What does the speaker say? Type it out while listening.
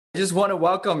just want to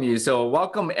welcome you. So,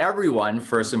 welcome everyone,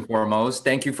 first and foremost.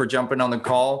 Thank you for jumping on the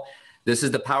call. This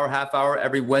is the Power Half Hour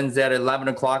every Wednesday at 11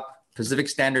 o'clock Pacific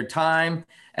Standard Time.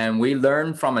 And we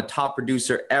learn from a top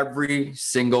producer every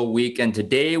single week. And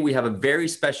today we have a very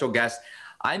special guest.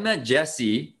 I met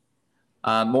Jesse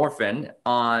Morfin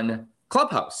on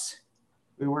Clubhouse.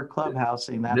 We were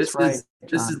clubhousing. That's This right, is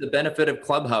this is John. the benefit of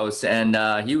Clubhouse,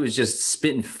 and he was just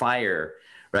spitting fire,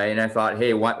 right? And I thought,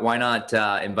 hey, why not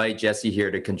invite Jesse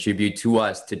here to contribute to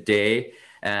us today?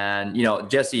 And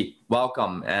Jesse,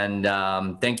 welcome,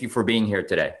 and thank you for being here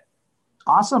today.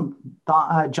 Awesome.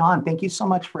 John, thank you so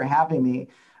much for having me.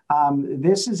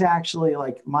 This is actually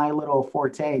like my little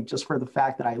forte, just for the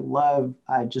fact that I love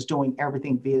just doing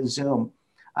everything via Zoom.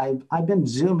 I've been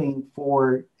Zooming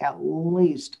for at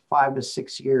least 5 to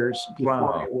 6 years before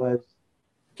Wow. it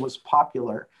was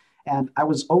popular. And I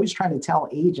was always trying to tell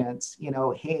agents,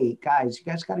 hey guys, you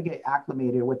guys got to get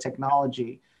acclimated with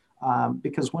technology.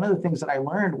 Because one of the things that I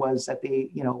learned was that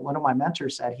one of my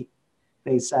mentors said,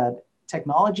 they said,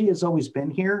 technology has always been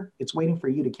here. It's waiting for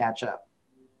you to catch up.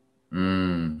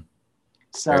 Mm,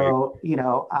 very. So,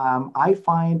 I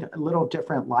find little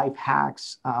different life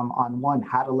hacks on one,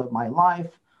 how to live my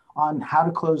life, on how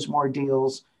to close more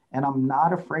deals. And I'm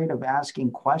not afraid of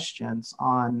asking questions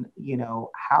on,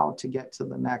 how to get to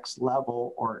the next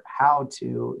level or how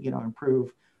to,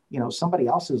 improve, somebody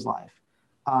else's life.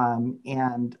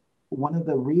 And one of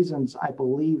the reasons I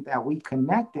believe that we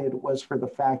connected was for the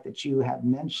fact that you had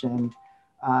mentioned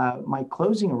my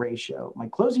closing ratio. My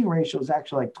closing ratio is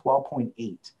actually like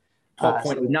 12.8. 12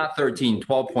 point, not 13,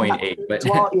 12.8, but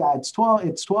 12, yeah, it's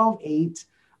 12.8.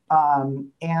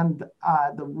 And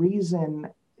the reason,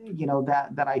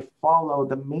 that I follow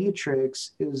the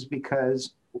matrix is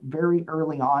because very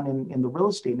early on in the real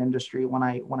estate industry, when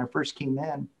I first came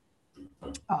in,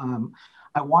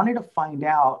 I wanted to find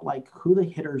out like who the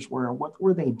hitters were and what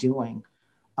were they doing.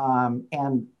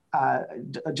 And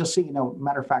just so you know,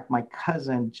 matter of fact, my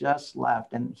cousin just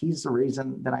left, and he's the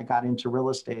reason that I got into real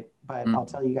estate. But I'll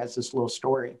tell you guys this little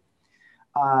story.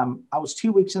 I was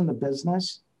 2 weeks in the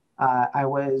business. I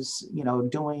was,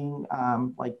 doing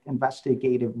like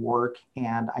investigative work,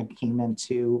 and I came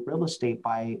into real estate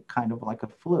by kind of like a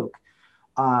fluke.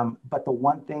 But the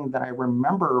one thing that I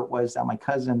remember was that my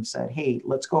cousin said, "Hey,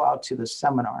 let's go out to the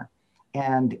seminar,"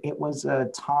 and it was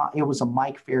a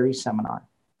Mike Ferry seminar.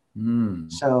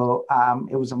 mm, So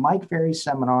it was a Mike Ferry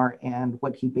seminar, and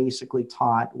what he basically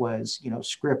taught was,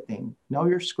 scripting. Know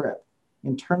your script,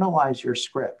 internalize your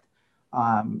script.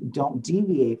 Don't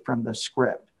deviate from the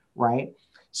script, right?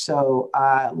 So,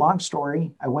 long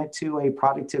story, I went to a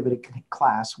productivity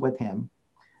class with him.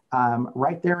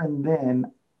 Right there and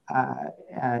then,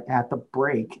 at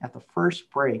the first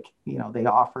break, they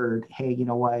offered, hey, you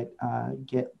know what,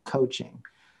 get coaching.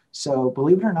 So,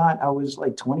 believe it or not, I was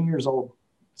like 20 years old.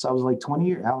 So I was like 20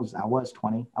 years, I was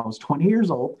 20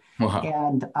 years old. wow.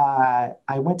 And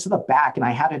I went to the back and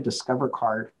I had a Discover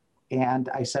card. And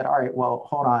I said, all right, well,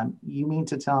 hold on. You mean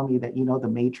to tell me that you know the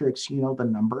matrix, you know the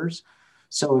numbers?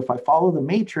 So if I follow the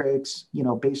matrix,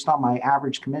 based on my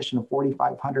average commission of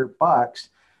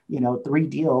 $4,500, 3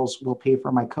 deals will pay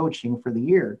for my coaching for the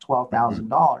year,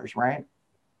 $12,000, right?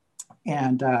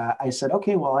 And I said,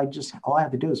 okay, well, all I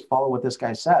have to do is follow what this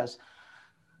guy says.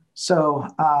 So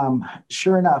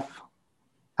sure enough,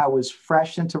 I was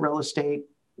fresh into real estate,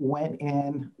 went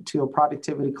in to a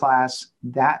productivity class.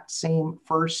 That same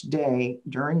first day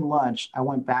during lunch, I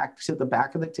went back to the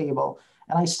back of the table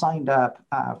and I signed up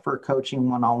for coaching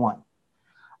one-on-one.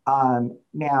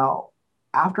 Now,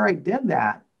 after I did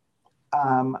that,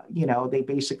 they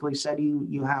basically said,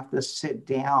 you have to sit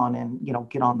down and,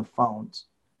 get on the phones.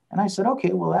 And I said,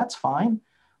 okay, well, that's fine.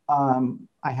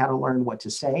 I had to learn what to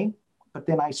say, but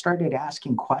then I started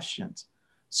asking questions.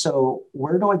 So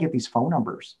where do I get these phone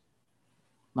numbers?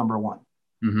 Number one.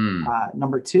 Mm-hmm.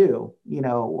 Number two,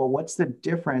 well, what's the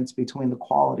difference between the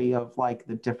quality of like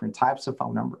the different types of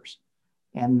phone numbers?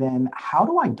 And then how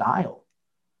do I dial?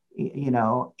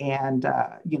 And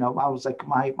I was like,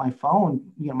 my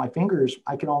phone, my fingers,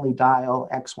 I can only dial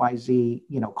XYZ,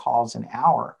 calls an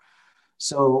hour.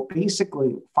 So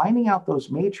basically finding out those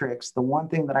matrix, the one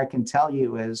thing that I can tell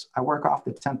you is I work off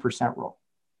the 10% rule.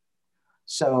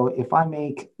 So if I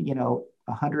make,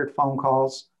 100 phone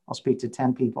calls, I'll speak to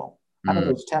 10 people. Out of Mm,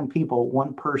 those 10 people,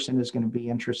 one person is going to be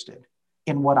interested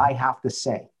in what I have to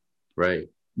say. right.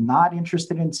 Not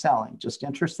interested in selling, just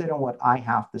interested in what I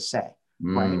have to say,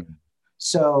 right? Mm,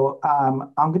 So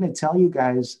I'm going to tell you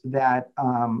guys that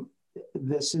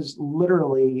this is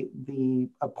literally the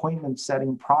appointment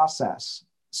setting process.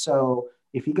 So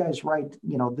if you guys write,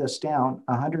 this down,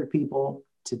 100 people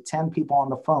to 10 people on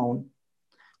the phone,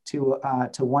 to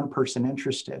one person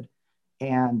interested.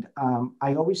 And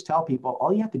I always tell people,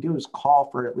 all you have to do is call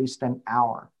for at least an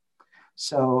hour.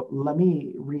 So let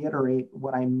me reiterate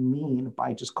what I mean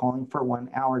by just calling for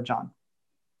 1 hour, John.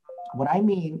 What I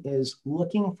mean is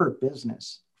looking for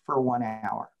business for 1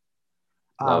 hour.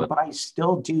 But I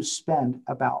still do spend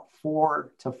about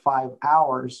 4 to 5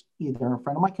 hours either in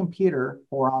front of my computer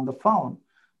or on the phone,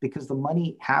 because the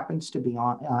money happens to be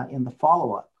on in the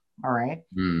follow-up. All right.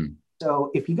 Mm.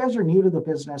 So if you guys are new to the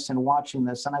business and watching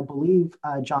this, and I believe,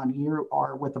 John, you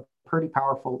are with a pretty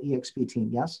powerful EXP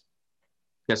team, yes?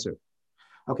 Yes, sir.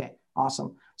 Okay,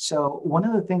 awesome. So one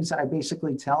of the things that I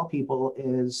basically tell people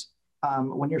is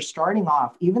when you're starting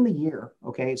off, even the year,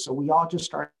 okay, so we all just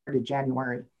started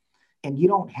January, and you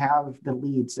don't have the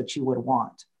leads that you would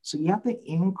want. So you have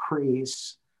to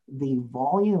increase the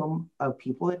volume of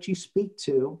people that you speak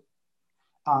to.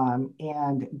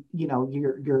 And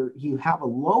you have a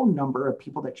low number of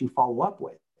people that you follow up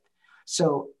with.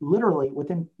 So literally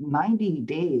within 90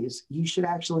 days, you should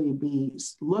actually be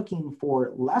looking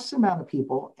for less amount of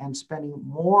people and spending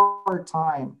more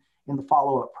time in the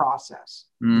follow-up process.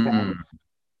 Okay?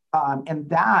 And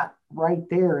that right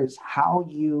there is how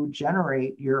you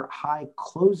generate your high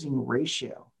closing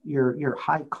ratio, your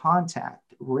high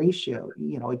contact ratio.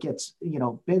 It gets,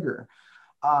 bigger.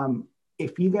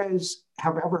 If you guys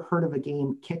have ever heard of a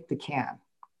game, Kick the Can,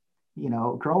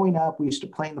 growing up, we used to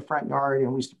play in the front yard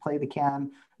and we used to play the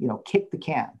can, kick the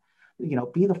can,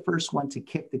 be the first one to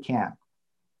kick the can.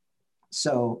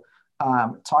 So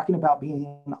talking about being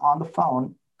on the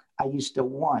phone, I used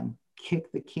to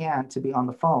kick the can to be on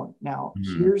the phone. Now,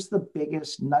 here's the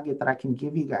biggest nugget that I can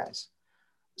give you guys.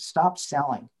 Stop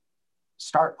selling,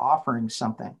 start offering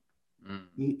something.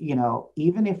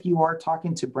 Even if you are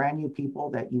talking to brand new people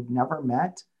that you've never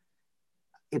met,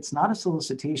 it's not a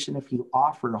solicitation if you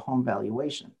offer a home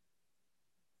valuation.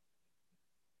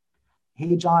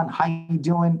 Hey, John, how you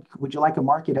doing? Would you like a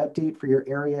market update for your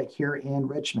area here in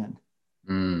Richmond?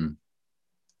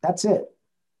 That's it.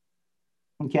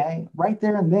 Okay, right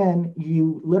there and then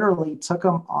you literally took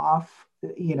them off,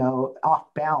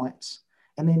 off balance.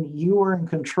 And then you are in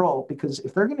control, because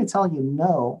if they're going to tell you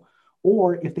no,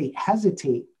 or if they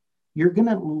hesitate, you're going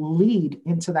to lead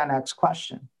into that next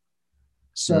question.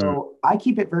 So I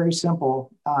keep it very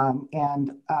simple.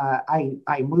 And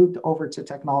I moved over to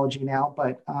technology now,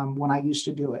 but when I used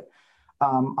to do it,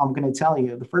 I'm going to tell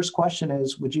you, the first question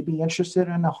is, would you be interested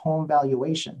in a home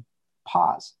valuation?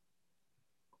 Pause.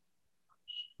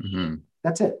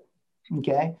 That's it.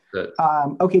 Okay.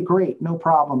 Okay, great. No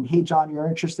problem. Hey, John, you're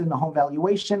interested in a home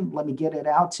valuation. Let me get it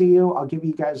out to you. I'll give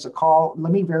you guys a call.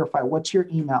 Let me verify. What's your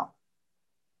email?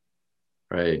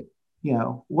 Right.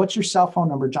 What's your cell phone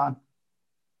number, John?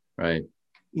 Right.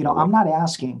 I'm not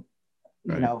asking,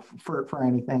 for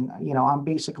anything. I'm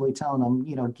basically telling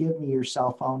them, give me your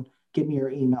cell phone, give me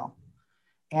your email.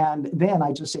 And then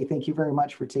I just say, thank you very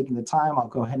much for taking the time. I'll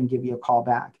go ahead and give you a call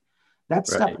back.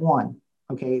 That's step one.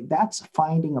 Okay. That's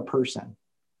finding a person.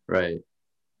 Right.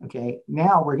 Okay.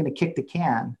 Now we're going to kick the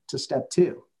can to step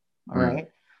two. All right.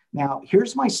 Now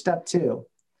here's my step two.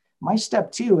 My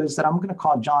step two is that I'm going to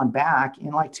call John back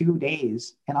in like 2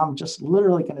 days. And I'm just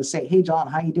literally going to say, hey, John,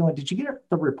 how you doing? Did you get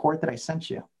the report that I sent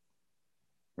you?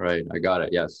 Right. I got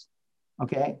it. Yes.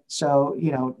 Okay. So,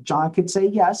 John could say,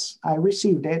 yes, I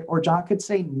received it. Or John could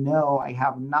say, no, I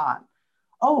have not.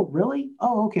 Oh, really?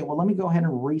 Oh, okay. Well, let me go ahead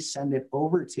and resend it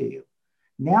over to you.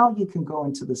 Now you can go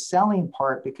into the selling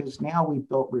part, because now we've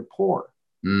built rapport.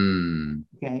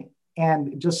 Okay.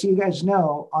 And just so you guys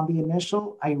know, on the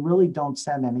initial, I really don't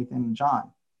send anything to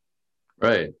John.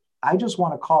 Right. I just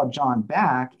want to call John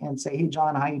back and say, hey,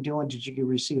 John, how you doing? Did you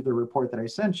receive the report that I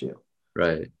sent you?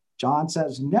 Right. John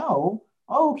says, no.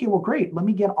 Oh, okay. Well, great. Let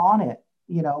me get on it.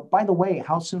 By the way,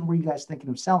 how soon were you guys thinking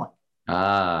of selling?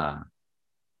 And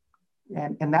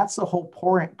that's the whole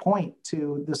point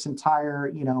to this entire,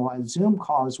 Zoom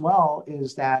call as well,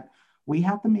 is that we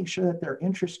have to make sure that they're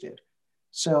interested.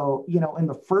 So, in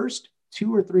the first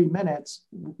 2 or 3 minutes,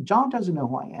 John doesn't know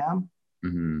who I am.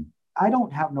 I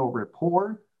don't have no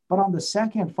rapport. But on the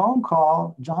second phone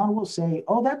call, John will say,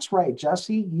 oh, that's right,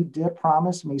 Jesse, you did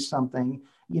promise me something.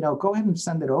 Go ahead and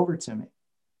send it over to me.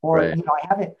 Or, I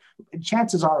haven't,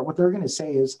 chances are what they're going to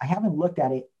say is, I haven't looked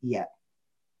at it yet.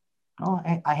 Oh,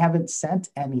 I haven't sent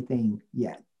anything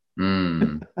yet.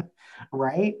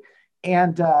 Right.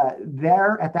 And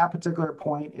there at that particular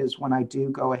point is when I do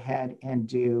go ahead and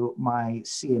do my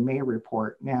CMA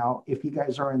report. Now, if you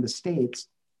guys are in the States,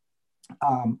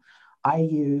 I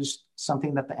use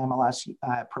something that the MLS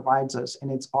provides us,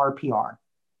 and it's RPR.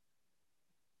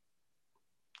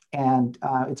 And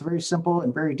it's very simple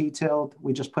and very detailed.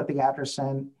 We just put the address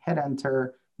in, hit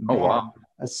enter, Oh, bam, wow.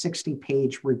 a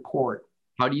 60-page report.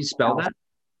 How do you spell that?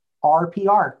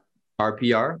 RPR.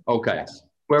 RPR? Okay. Yes.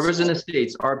 Whoever's in the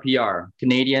States, RPR.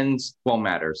 Canadians won't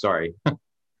matter. Sorry.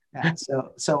 Yeah,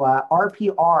 so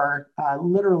RPR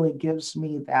literally gives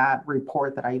me that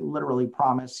report that I literally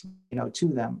promise, to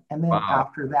them. And then Wow.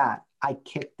 after that, I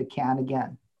kick the can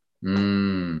again.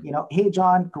 Mm, Hey,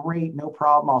 John, great, no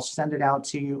problem. I'll send it out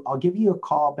to you. I'll give you a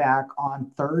call back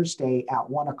on Thursday at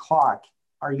 1 o'clock.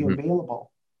 Are you mhm.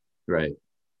 available? Right.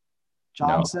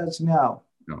 John No, says no.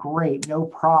 no, Great, no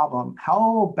problem.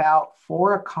 How about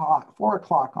 4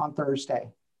 o'clock on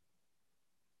Thursday?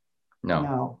 no.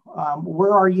 No.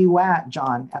 Where are you at,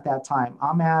 John, at that time?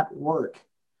 I'm at work.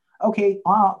 Okay,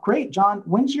 great, John.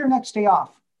 When's your next day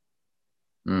off?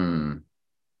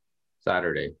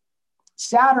 Saturday.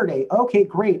 Saturday. Okay,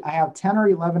 great. I have 10 or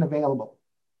 11 available.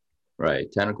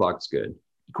 Right. 10 o'clock's good.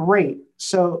 Great.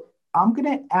 So I'm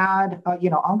going to add, I'm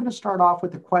going to start off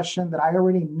with a question that I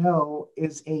already know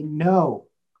is a no.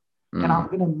 And I'm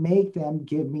Mm, going to make them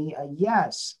give me a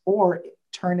yes or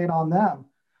turn it on them.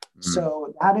 mm.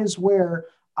 So that is where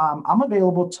I'm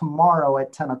available tomorrow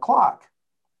at 10 o'clock.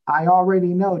 I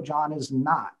already know John is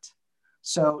not.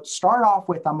 So start off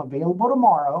with I'm available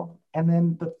tomorrow. And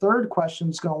then the third question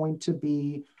is going to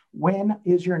be, when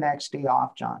is your next day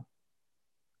off, John?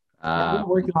 Now we're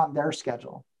working on their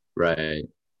schedule. Right.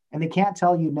 And they can't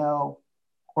tell you no,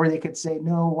 or they could say,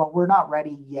 no, well, we're not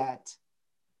ready yet.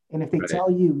 And if they Right.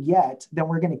 tell you yet, then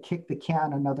we're going to kick the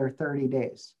can another 30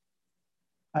 days,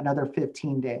 another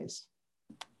 15 days.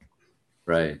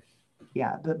 Right.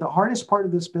 Yeah. The hardest part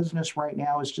of this business right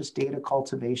now is just data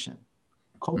cultivation,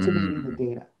 cultivating the Mm.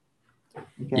 data.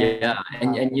 Okay. Yeah.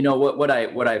 And you know what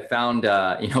I found,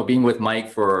 being with Mike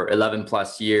for 11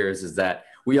 plus years is that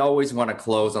we always want to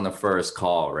close on the first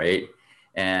call, right?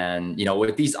 And,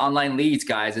 with these online leads,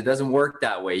 guys, it doesn't work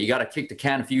that way. You got to kick the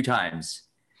can a few times.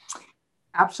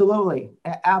 Absolutely,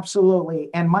 absolutely.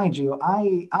 And mind you,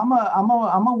 I'm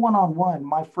a one-on-one.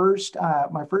 My first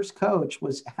coach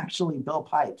was actually Bill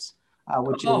Pipes,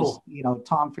 which is Oh,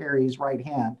 Tom Ferry's right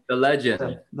hand. the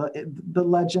legend. The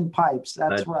legend Pipes.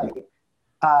 That's Legend.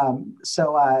 right.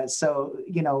 So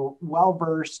well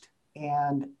versed,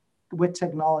 and with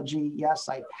technology, yes,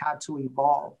 I've had to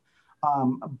evolve.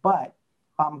 But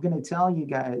I'm going to tell you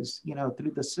guys,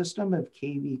 through the system of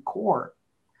KV Core,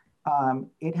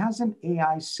 it has an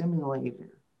AI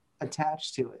simulator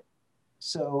attached to it.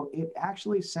 So it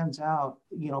actually sends out,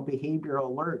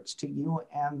 behavioral alerts to you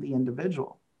and the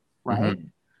individual, right? Mhm.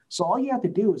 So all you have to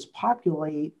do is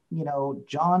populate,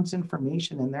 John's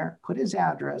information in there, put his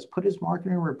address, put his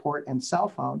marketing report and cell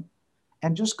phone,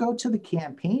 and just go to the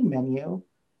campaign menu,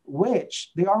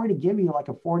 which they already give you like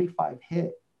a 45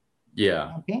 hit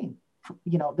Yeah. campaign,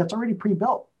 that's already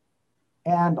pre-built.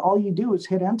 And all you do is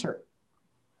hit enter.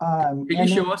 Can you And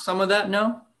show then, us some of that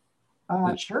now?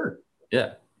 sure.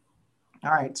 Yeah.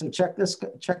 All right, so check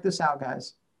this out,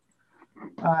 guys.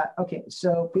 Okay,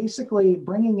 so basically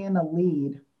bringing in a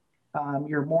lead,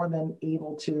 you're more than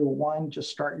able to, one, just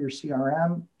start your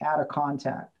CRM, add a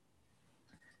contact.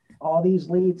 All these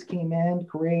leads came in,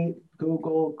 great,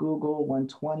 Google,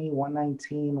 120,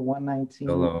 119, 119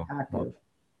 Hello. active.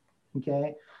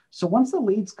 Okay, so once the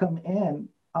leads come in,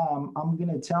 I'm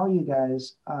gonna tell you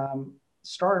guys,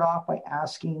 start off by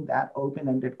asking that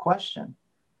open-ended question.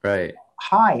 Right.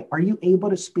 Hi, are you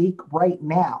able to speak right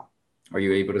now? Are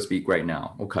you able to speak right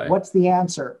now? Okay. What's the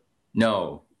answer?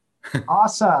 No.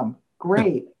 Awesome.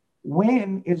 Great.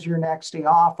 When is your next day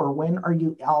off, or when are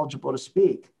you eligible to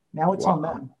speak? Now it's on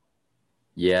Wow. them.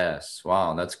 Yes.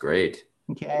 Wow. That's great.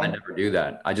 I Okay. never do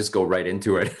that. I just go right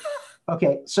into it.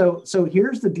 Okay. So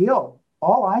here's the deal.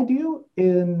 All I do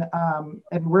and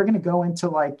we're going to go into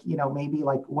maybe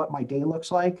like what my day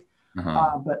looks like.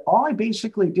 Uh-huh. But all I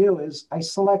basically do is I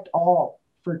select all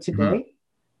for Mhm. today.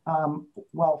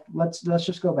 Well, let's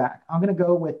just go back. I'm going to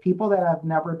go with people that have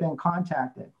never been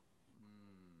contacted.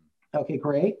 Okay,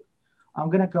 great. I'm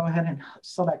going to go ahead and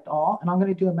select all, and I'm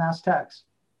going to do a mass text.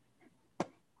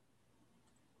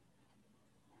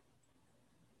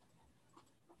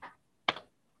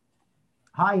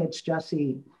 Hi, it's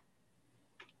Jesse.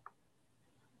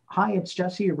 Hi, it's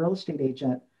Jesse, your real estate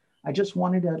agent. I just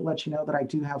wanted to let you know that I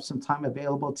do have some time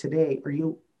available today. Are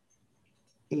you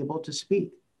able to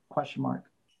speak? Question mark.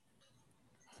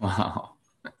 Wow.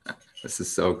 This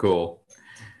is so cool.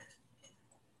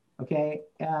 Okay,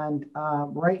 and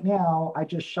right now I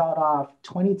just shot off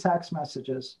 20 text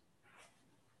messages.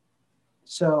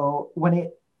 So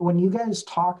when you guys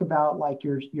talk about like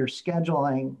your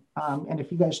scheduling, and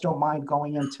if you guys don't mind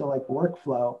going into like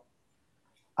workflow,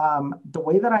 The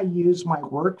way that I use my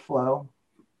workflow,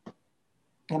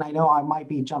 and I know I might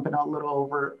be jumping a little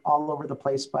over all over the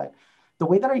place, but the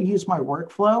way that I use my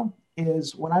workflow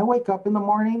is when I wake up in the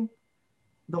morning,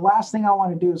 the last thing I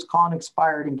want to do is call an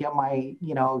expired and get my,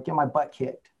 get my butt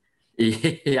kicked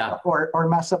Yeah. or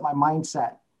mess up my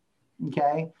mindset.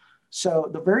 Okay. So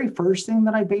the very first thing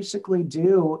that I basically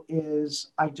do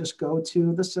is I just go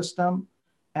to the system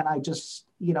and I just,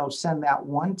 send that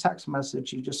one text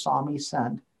message you just saw me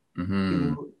send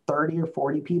Mm-hmm. to 30 or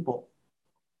 40 people.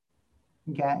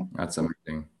 Okay. That's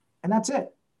amazing. And that's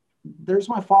it. There's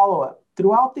my follow up.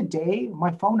 Throughout the day,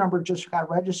 my phone number just got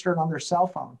registered on their cell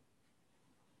phone.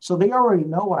 So they already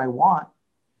know what I want,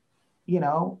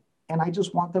 and I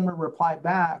just want them to reply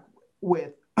back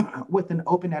with with an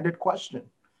open-ended question.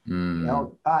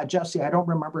 Mm. Jesse, I don't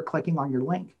remember clicking on your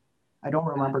link. I don't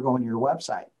remember going to your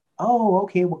website. Oh,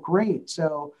 okay, well, great.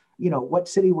 So, what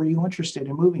city were you interested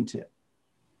in moving to?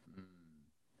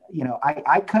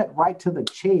 I cut right to the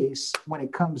chase when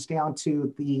it comes down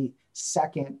to the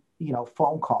second,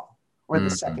 phone call or the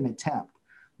Mm. second attempt.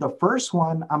 The first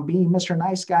one, I'm being Mr.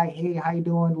 Nice Guy. Hey, how you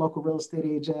doing? Local real estate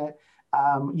agent.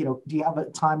 Do you have a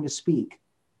time to speak?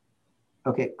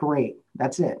 Okay, great.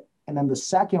 That's it. And then the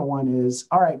second one is,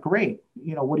 all right, great.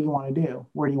 What do you want to do?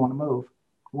 Where do you want to move?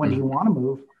 When do you Mm. want to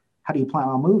move? How do you plan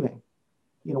on moving?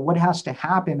 What has to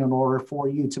happen in order for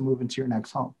you to move into your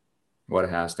next home? What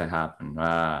has to happen?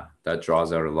 That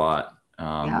draws out a lot.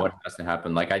 Yeah. What has to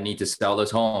happen? Like I need to sell this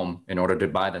home in order to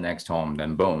buy the next home.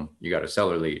 Then boom, you got a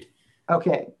seller lead.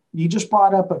 Okay. You just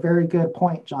brought up a very good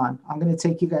point, John. I'm going to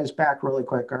take you guys back really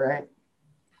quick. All right.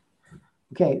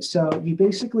 Okay. So you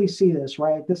basically see this,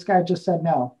 right? This guy just said,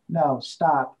 no, no,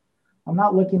 stop. I'm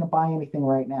not looking to buy anything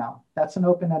right now. That's an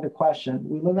open-ended question.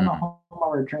 We live in a Mm. home of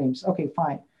our dreams. Okay,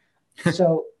 fine.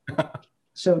 So,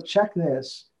 so check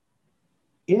this.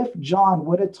 If John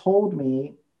would have told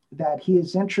me that he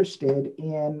is interested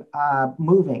in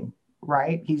moving,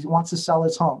 right? He wants to sell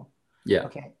his home. Yeah.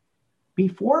 Okay.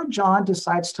 Before John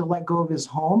decides to let go of his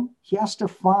home, he has to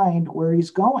find where he's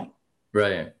going.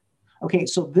 Right. Okay.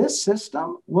 So this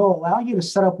system will allow you to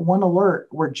set up one alert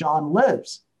where John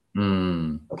lives.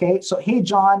 Mm. Okay. So, hey,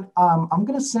 John, I'm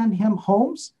going to send him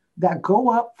homes that go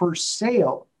up for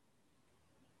sale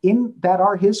in that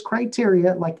are his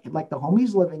criteria, like the home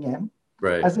he's living in,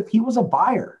 Right. as if he was a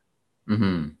buyer.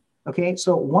 Mm-hmm. Okay,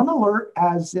 so one alert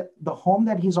as the home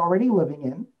that he's already living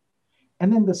in.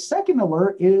 And then the second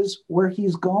alert is where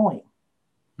he's going.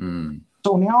 Mm.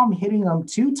 So now I'm hitting them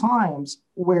two times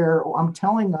where I'm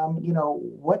telling them,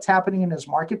 what's happening in his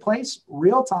marketplace,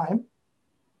 real time.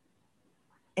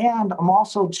 And I'm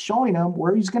also showing him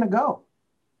where he's going to go.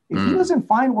 If he Mm. doesn't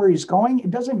find where he's going,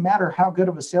 it doesn't matter how good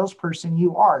of a salesperson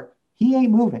you are, he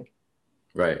ain't moving.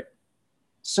 Right.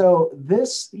 So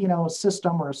this,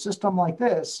 system or a system like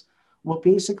this will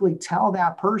basically tell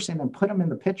that person and put them in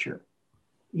the picture.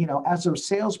 As a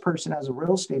salesperson, as a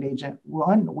real estate agent,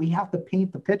 we have to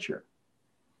paint the picture.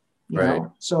 Right.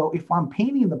 So if I'm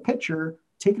painting the picture,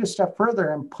 take it a step further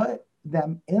and put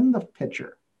them in the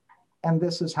picture. And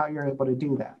this is how you're able to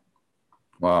do that.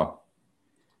 Wow.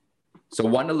 So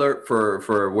one alert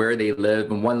for where they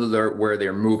live and one alert where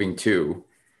they're moving to.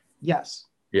 Yes.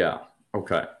 Yeah.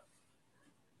 Okay.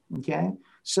 Okay.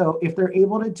 So if they're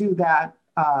able to do that,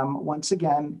 once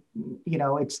again,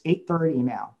 it's 8:30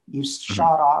 now. You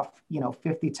shot off,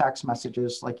 50 text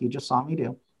messages like you just saw me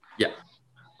do. Yeah.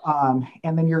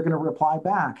 And then you're going to reply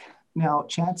back. Now,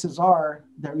 chances are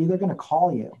they're either going to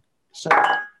call you. So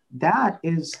that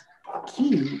is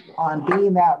key on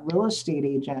being that real estate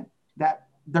agent that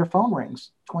their phone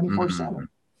rings 24/7.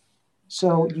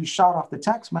 So you shot off the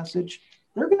text message.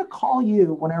 They're going to call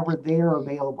you whenever they're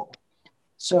available.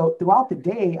 So throughout the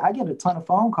day, I get a ton of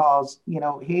phone calls,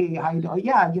 hey, how you doing?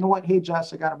 Yeah, you know what? Hey,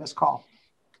 Jess, I got a missed call.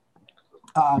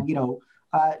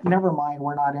 Never mind,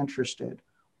 we're not interested.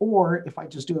 Or if I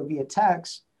just do it via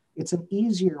text, it's an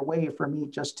easier way for me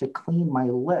just to clean my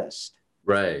list.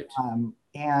 Right. And,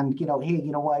 hey,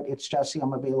 you know what? It's Jesse.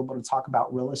 I'm available to talk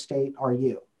about real estate. Are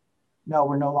you? No,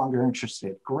 we're no longer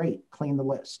interested. Great. Clean the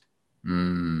list.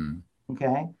 Mm.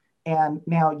 Okay. And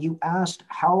now you asked,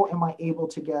 how am I able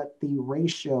to get the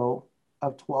ratio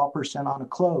of 12% on a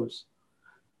close?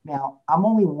 Now, I'm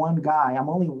only one guy. I'm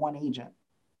only one agent.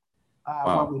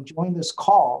 Wow. When we joined this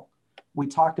call, we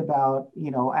talked about,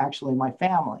 actually my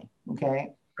family.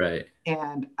 Okay. Right.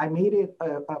 And I made it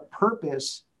a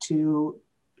purpose to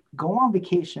go on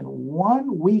vacation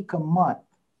 1 week a month,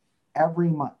 every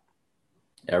month.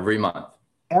 Every month.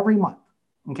 Every month.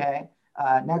 Okay.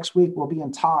 Next week we'll be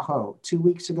in Tahoe. 2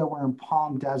 weeks ago we're in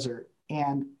Palm Desert,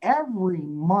 and every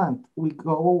month we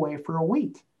go away for a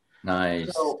week.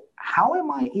 Nice. So how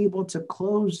am I able to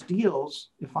close deals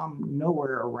if I'm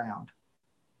nowhere around?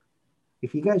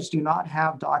 If you guys do not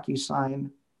have DocuSign,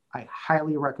 I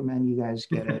highly recommend you guys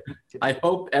get it I today.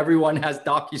 hope everyone has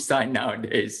DocuSign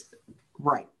nowadays.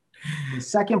 Right. The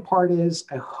second part is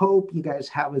I hope you guys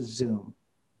have a Zoom.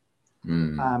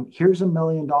 Here's $1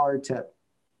 million tip.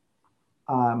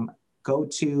 Go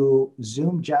to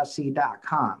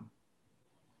zoomjesse.com.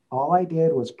 All I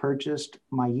did was purchased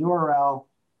my URL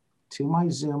to my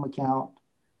Zoom account.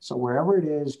 So wherever it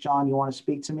is, John, you want to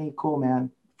speak to me? Cool,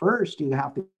 man. First, you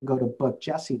have to go to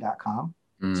bookjesse.com.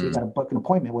 So you got to book an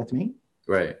appointment with me.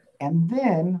 Right. And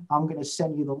then I'm going to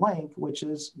send you the link, which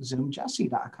is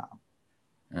zoomjesse.com.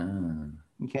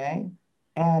 Okay.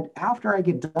 And after I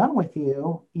get done with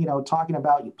you, talking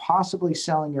about you possibly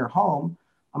selling your home,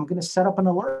 I'm going to set up an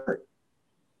alert.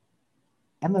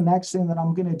 And the next thing that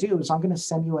I'm going to do is I'm going to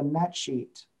send you a net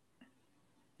sheet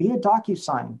via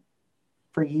DocuSign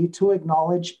for you to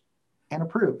acknowledge and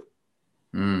approve.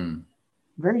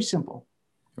 Very simple.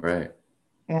 Right.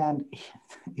 And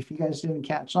if you guys didn't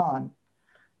catch on,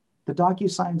 the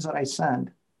DocuSigns that I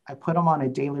send, I put them on a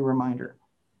daily reminder.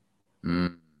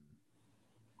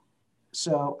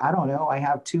 So I don't know, I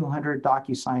have 200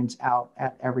 DocuSigns out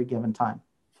at every given time.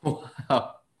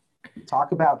 Wow.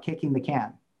 Talk about kicking the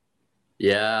can.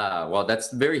 Yeah, well,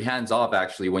 that's very hands-off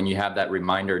actually when you have that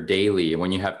reminder daily.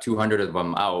 When you have 200 of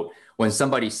them out, when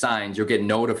somebody signs, you'll get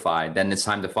notified. Then it's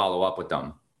time to follow up with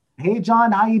them. Hey,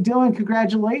 John, how you doing?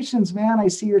 Congratulations, man. I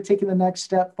see you're taking the next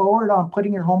step forward on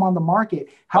putting your home on the market.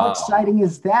 How exciting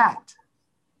is that?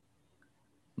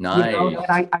 Nice. And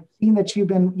I've seen that you've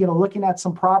been, looking at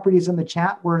some properties in the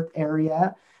Chatworth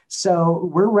area. So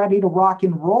we're ready to rock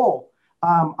and roll.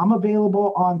 I'm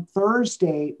available on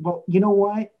Thursday. Well, you know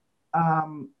what?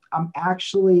 I'm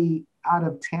actually out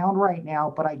of town right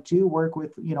now, but I do work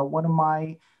with, one of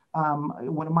my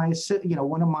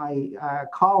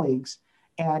colleagues,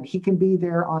 and he can be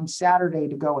there on Saturday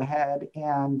to go ahead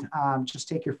and just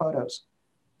take your photos,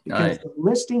 because the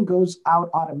listing goes out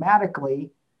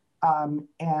automatically.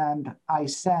 And I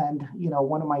send,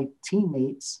 one of my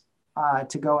teammates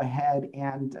to go ahead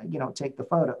and, take the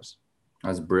photos.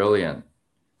 That's brilliant.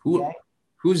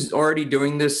 Who's already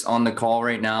doing this on the call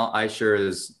right now? I sure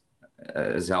as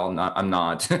hell not. I'm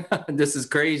not. This is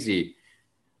crazy,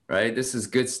 right? This is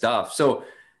good stuff. So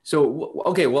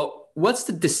okay. Well, what's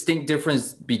the distinct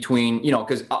difference between,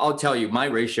 because I'll tell you, my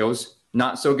ratio's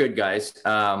not so good, guys.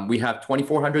 We have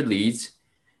 2,400 leads,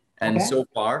 and so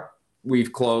far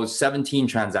we've closed 17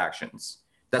 transactions.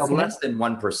 That's less than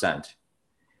 1%.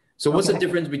 So what's the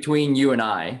difference between you and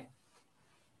I?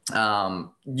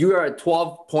 You are at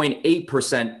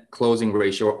 12.8% closing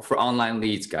ratio for online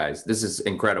leads, guys. This is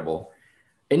incredible.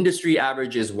 Industry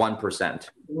average is 1%.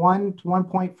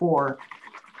 1.4.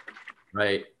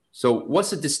 Right. So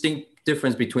what's the distinct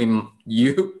difference between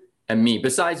you and me,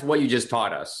 besides what you just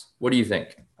taught us? What do you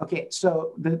think? Okay.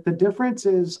 So the difference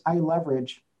is I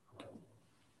leverage.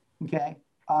 Okay.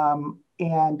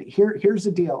 And here's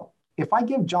the deal. If I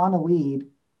give John a lead,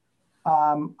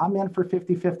 I'm in for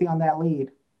 50-50 on that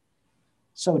lead.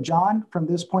 So John, from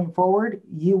this point forward,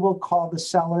 you will call the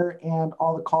seller and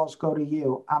all the calls go to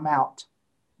you. I'm out.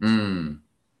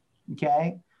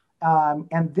 Okay.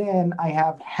 And then I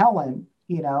have Helen,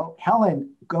 Helen,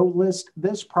 go list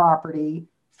this property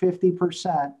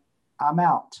 50%. I'm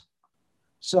out.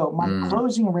 So my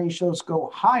closing ratios go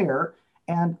higher,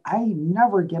 and I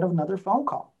never get another phone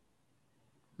call.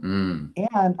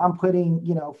 And I'm putting,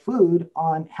 food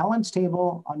on Helen's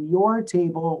table, on your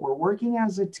table. We're working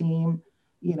as a team.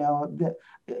 The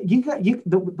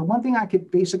one thing I could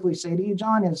basically say to you,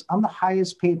 John, is I'm the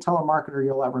highest paid telemarketer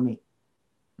you'll ever meet.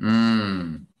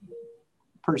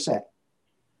 Per se.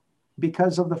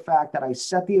 Because of the fact that I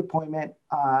set the appointment,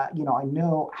 I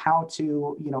know how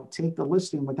to, take the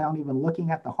listing without even looking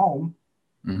at the home.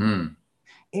 And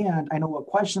I know what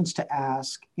questions to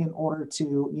ask in order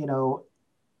to,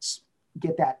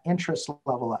 get that interest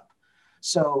level up.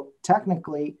 So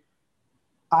technically,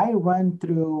 I run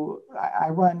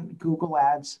Google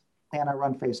ads and I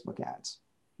run Facebook ads.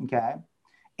 Okay.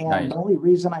 And the only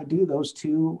reason I do those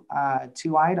two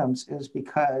items is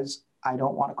because I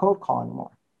don't want to cold call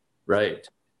anymore. Right.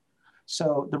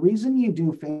 So the reason you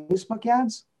do Facebook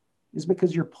ads is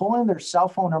because you're pulling their cell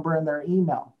phone number and their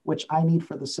email, which I need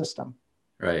for the system.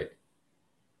 Right.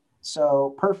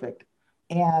 So perfect.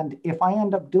 And if I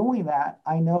end up doing that,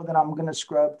 I know that I'm going to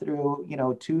scrub through,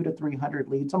 200 to 300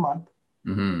 leads a month.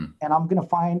 And I'm going to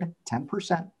find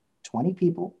 10%, 20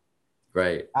 people.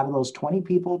 Right. Out of those 20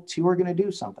 people, 2 are going to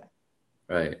do something.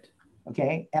 Right.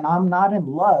 Okay. And I'm not in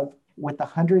love with the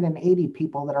 180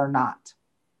 people that are not.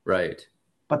 Right.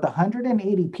 But the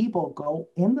 180 people go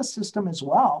in the system as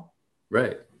well,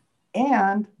 Right.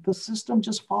 and the system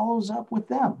just follows up with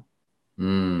them.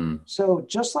 Mm. So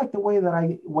just like the way that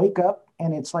I wake up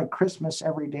and it's like Christmas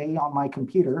every day on my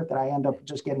computer, that I end up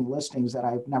just getting listings that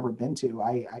I've never been to.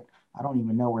 I don't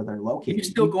even know where they're Do you located.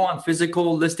 still go on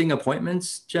physical listing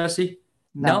appointments, Jesse?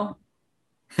 No,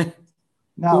 No? Who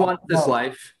no, wants this no.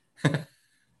 life?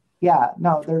 Yeah,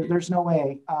 no, there's no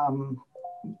way.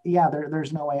 Yeah,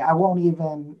 there's no way. I won't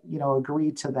even,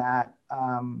 agree to that.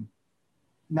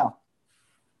 No,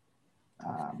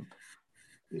 um,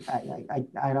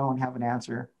 I don't have an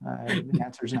answer. The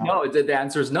answer is no. No, the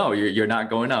answer is no. You're not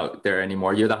going out there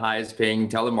anymore. You're the highest paying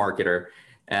telemarketer.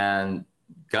 And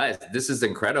guys, this is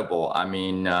incredible. I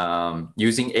mean,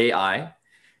 using AI,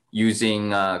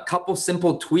 using a couple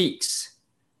simple tweaks,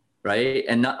 right?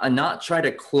 And not try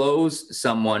to close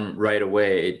someone right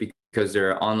away because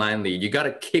they're an online lead. You got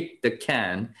to kick the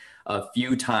can a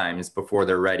few times before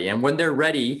they're ready. And when they're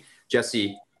ready,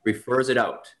 Jesse refers it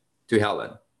out to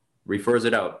Helen, refers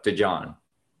it out to John,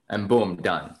 and boom,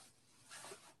 done.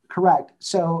 Correct.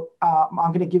 So I'm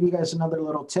going to give you guys another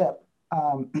little tip.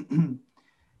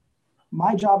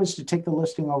 My job is to take the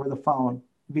listing over the phone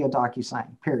via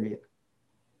DocuSign, period.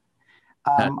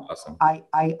 That's awesome.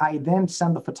 I then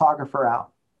send the photographer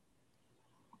out.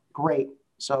 Great.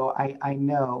 So I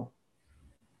know.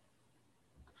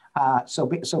 I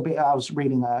was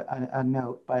reading a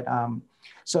note, but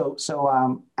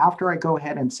after I go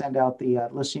ahead and send out the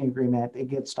listing agreement, it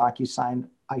gets DocuSign.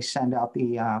 I send out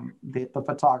the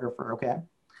photographer. Okay,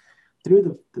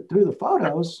 through the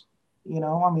photos,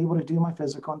 I'm able to do my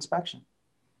physical inspection.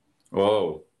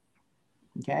 Whoa,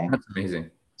 Okay, that's amazing.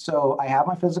 so I have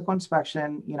my physical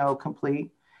inspection,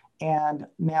 complete, and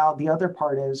now the other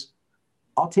part is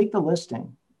I'll take the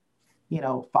listing,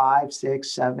 5,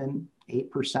 6, 7,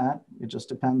 8%. It just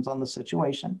depends on the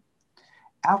situation.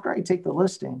 After I take the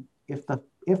listing, if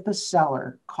the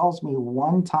seller calls me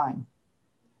one time,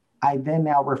 I then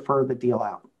now refer the deal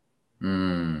out.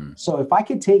 Mm. So if I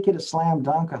could take it a slam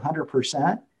dunk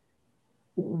 100%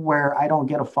 where I don't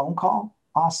get a phone call,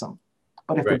 awesome.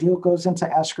 But if the deal goes into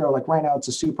escrow, like right now, it's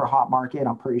a super hot market,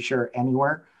 I'm pretty sure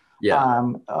anywhere,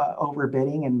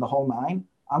 overbidding and the whole nine,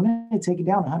 I'm going to take it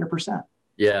down 100%.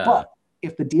 Yeah. But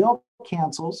if the deal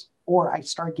cancels or I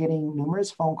start getting numerous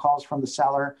phone calls from the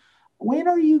seller, when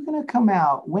are you going to come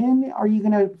out? When are you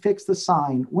going to fix the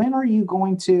sign? When are you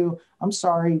going to, I'm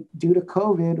sorry, due to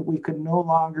COVID, we could no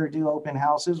longer do open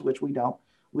houses, which we don't.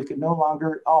 We could no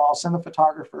longer, I'll send the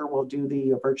photographer, we'll do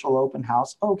the virtual open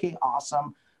house. Okay,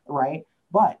 awesome, right?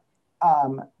 But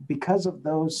because of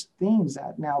those things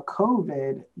that now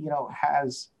COVID,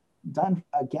 has done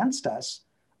against us,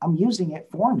 I'm using it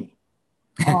for me.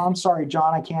 Oh, I'm sorry,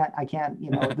 John, I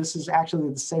can't, this is actually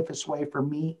the safest way for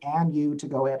me and you to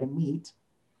go ahead and meet.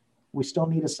 We still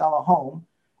need to sell a home.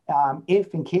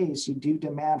 If in case you do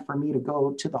demand for me to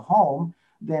go to the home,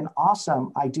 then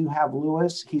awesome. I do have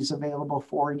Lewis. He's available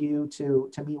for you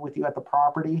to meet with you at the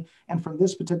property. And from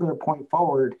this particular point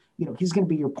forward, he's going to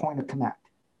be your point of connect.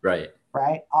 Right.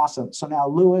 Right. Awesome. So now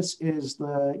Lewis is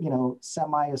the,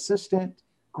 semi-assistant.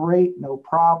 Great. No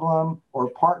problem. Or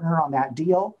partner on that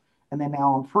deal. And then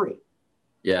now I'm free.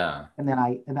 Yeah. And then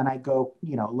I go,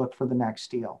 look for the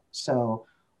next deal. So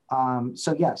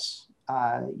yes,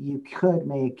 you could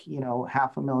make,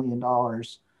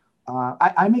 $500,000.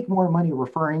 I make more money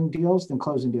referring deals than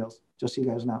closing deals, just so you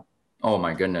guys know. Oh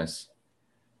my goodness.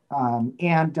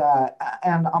 And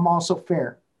I'm also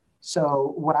fair.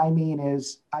 So what I mean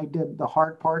is I did the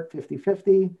hard part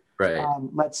 50-50. Right.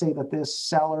 Let's say that this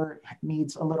seller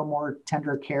needs a little more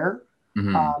tender care.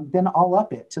 Mm-hmm. Then I'll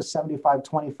up it to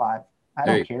 75-25. I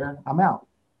don't care. I'm out.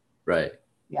 Right.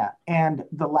 Yeah. And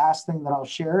the last thing that I'll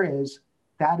share is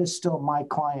that is still my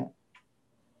client.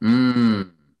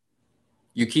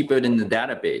 You keep it in the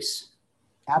database.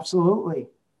 Absolutely.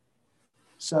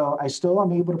 So I still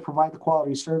am able to provide the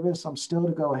quality service. I'm still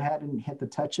to go ahead and hit the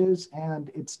touches,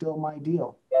 and it's still my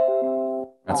deal.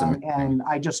 That's amazing. And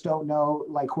I just don't know,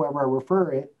 like whoever I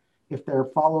refer it, if their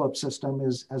follow-up system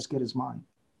is as good as mine.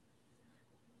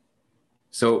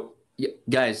 So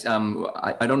guys,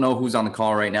 I don't know who's on the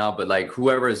call right now, but like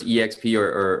whoever is EXP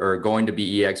or going to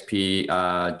be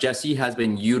EXP, Jesse has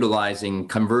been utilizing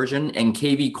conversion and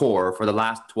KV Core for the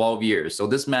last 12 years. So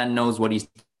this man knows what he's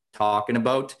talking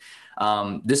about.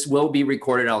 This will be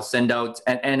recorded. I'll send out,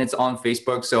 and it's on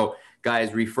Facebook. So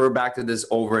guys, refer back to this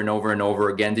over and over and over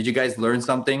again. Did you guys learn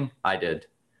something? I did.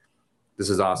 This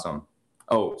is awesome.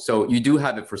 Oh, so you do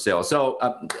have it for sale. So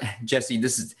Jesse,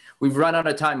 we've run out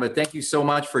of time, but thank you so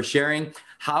much for sharing.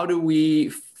 How do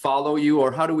we follow you,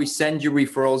 or how do we send you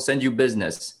referrals, send you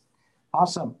business?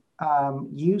 Awesome.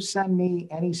 You send me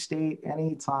any state,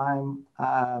 anytime.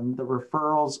 The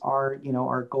referrals are,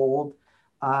 are gold.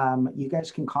 You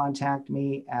guys can contact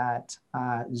me at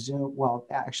Zoom. Well,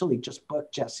 actually, just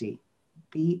book Jesse,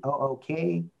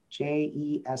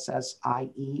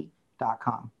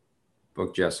 BOOKJESSIE.com.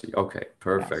 Book Jesse. Okay,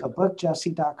 perfect. Yeah, so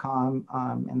bookjesse.com.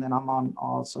 And then I'm on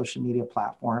all social media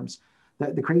platforms.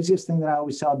 The craziest thing that I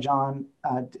always tell John,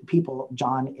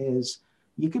 is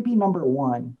you could be number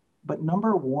one, but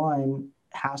number one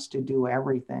has to do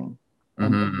everything.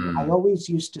 And I always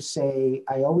used to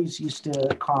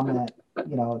comment,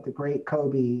 the great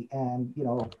Kobe and,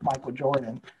 Michael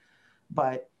Jordan.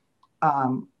 But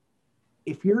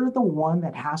if you're the one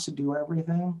that has to do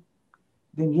everything,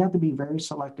 then you have to be very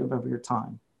selective of your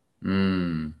time.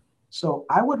 So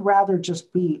I would rather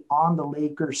just be on the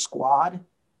Lakers squad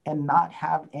and not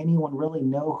have anyone really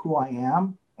know who I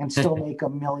am and still make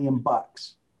 $1 million.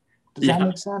 Does that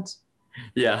make sense?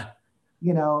 Yeah.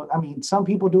 Some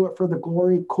people do it for the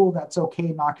glory. Cool. That's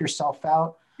okay. Knock yourself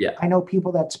out. Yeah. I know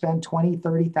people that spend $20,000,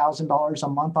 $30,000 a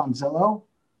month on Zillow.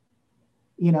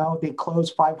 They close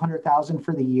 500,000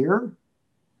 for the year,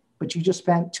 but you just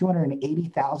spent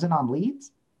 280,000 on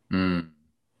leads.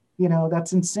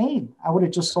 That's insane. I would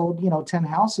have just sold, 10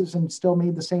 houses and still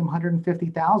made the same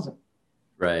 150,000.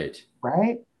 Right.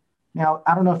 Now,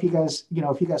 I don't know if you guys,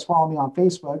 if you guys follow me on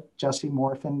Facebook, Jesse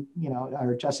Morfin,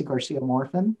 or Jesse Garcia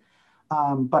Morfin.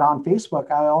 But on Facebook,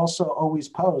 I also always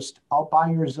post, I'll buy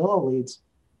your Zillow leads.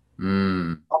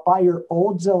 I'll buy your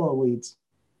old Zillow leads.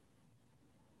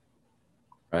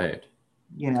 Right.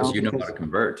 Because you know how to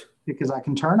convert. Because I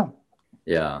can turn them.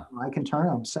 Yeah. I can turn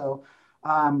them. So,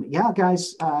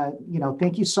 guys,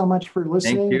 thank you so much for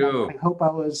listening. Thank you. I hope I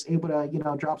was able to,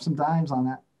 drop some dimes on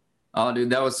that. Oh, dude,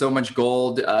 that was so much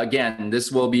gold. Again,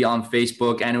 this will be on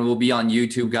Facebook and it will be on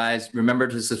YouTube, guys. Remember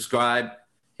to subscribe,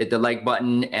 hit the like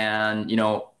button, and,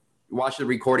 watch the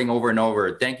recording over and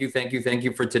over. Thank you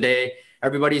for today.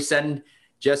 Everybody send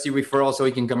Jesse referral so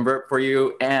he can convert for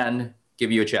you and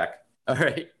give you a check. All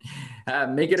right.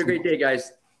 Make it a great day,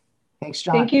 guys. Thanks,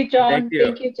 John. Thank you, John.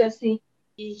 Thank you, Jesse.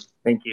 Thank you.